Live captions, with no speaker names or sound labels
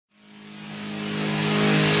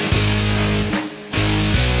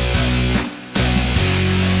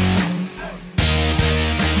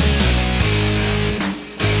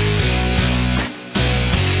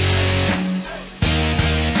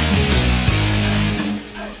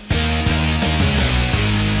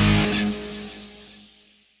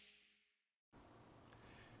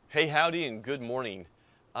Hey, howdy, and good morning.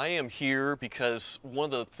 I am here because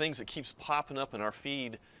one of the things that keeps popping up in our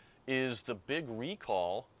feed is the big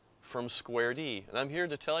recall from Square D. And I'm here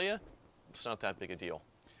to tell you, it's not that big a deal.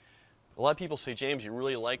 A lot of people say, James, you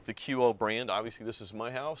really like the QO brand. Obviously, this is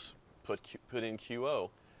my house. Put in QO.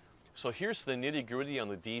 So here's the nitty-gritty on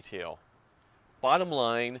the detail. Bottom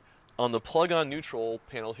line, on the plug-on neutral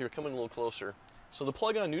panel, here, come in a little closer. So the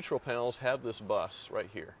plug-on neutral panels have this bus right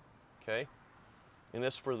here, okay? And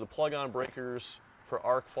this for the plug-on breakers, for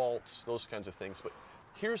arc faults, those kinds of things. But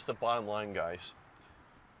here's the bottom line, guys.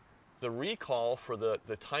 The recall for the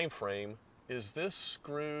time frame is this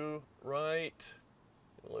screw right,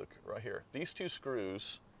 look, right here. These two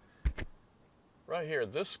screws, right here,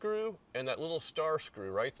 this screw and that little star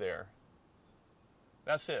screw right there.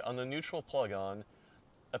 That's it, on the neutral plug-on.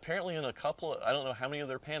 Apparently in a couple of, I don't know how many of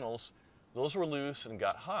their panels, those were loose and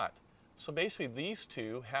got hot. So basically these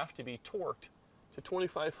two have to be torqued to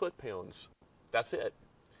 25 foot-pounds. That's it.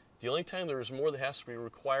 The only time there's more that has to be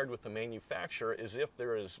required with the manufacturer is if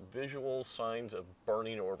there is visual signs of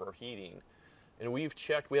burning or overheating. And we've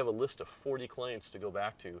checked, we have a list of 40 clients to go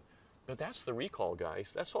back to. But that's the recall,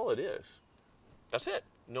 guys. That's all it is. That's it.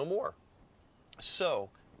 No more. So,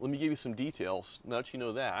 let me give you some details, now that you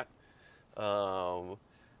know that.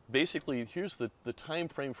 Basically, here's the time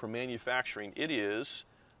frame for manufacturing. It is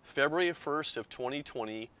February 1st of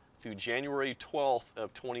 2020 through January 12th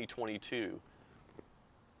of 2022.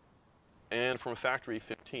 And from factory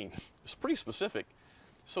 15. It's pretty specific.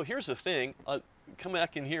 So here's the thing, come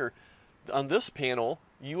back in here. On this panel,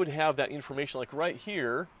 you would have that information like right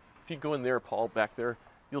here. If you go in there, Paul, back there,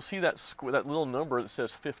 you'll see that little number that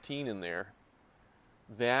says 15 in there.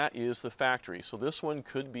 That is the factory. So this one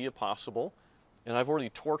could be a possible, and I've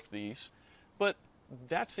already torqued these, but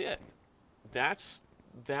that's it. That's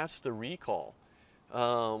the recall.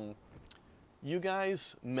 You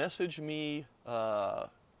guys message me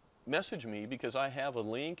because I have a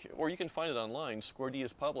link, or you can find it online. Square D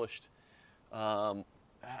has published how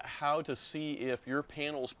to see if your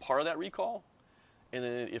panel's part of that recall, and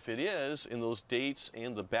then if it is, in those dates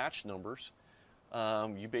and the batch numbers,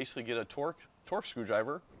 you basically get a torque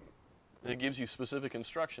screwdriver, and it gives you specific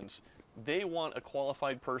instructions. They want a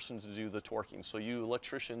qualified person to do the torquing, so you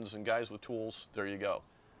electricians and guys with tools, there you go.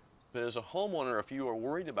 But as a homeowner, if you are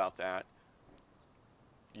worried about that,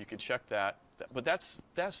 you could check that. But that's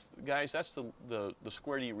guys, that's the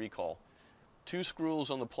Square D recall. 2 screws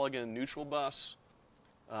on the plug-in neutral bus,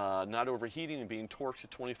 not overheating and being torqued to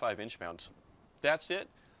 25 inch-pounds. That's it.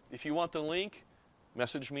 If you want the link,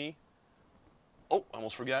 message me. Oh,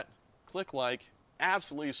 almost forgot. Click like,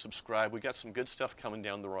 absolutely subscribe. We got some good stuff coming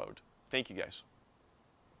down the road. Thank you, guys.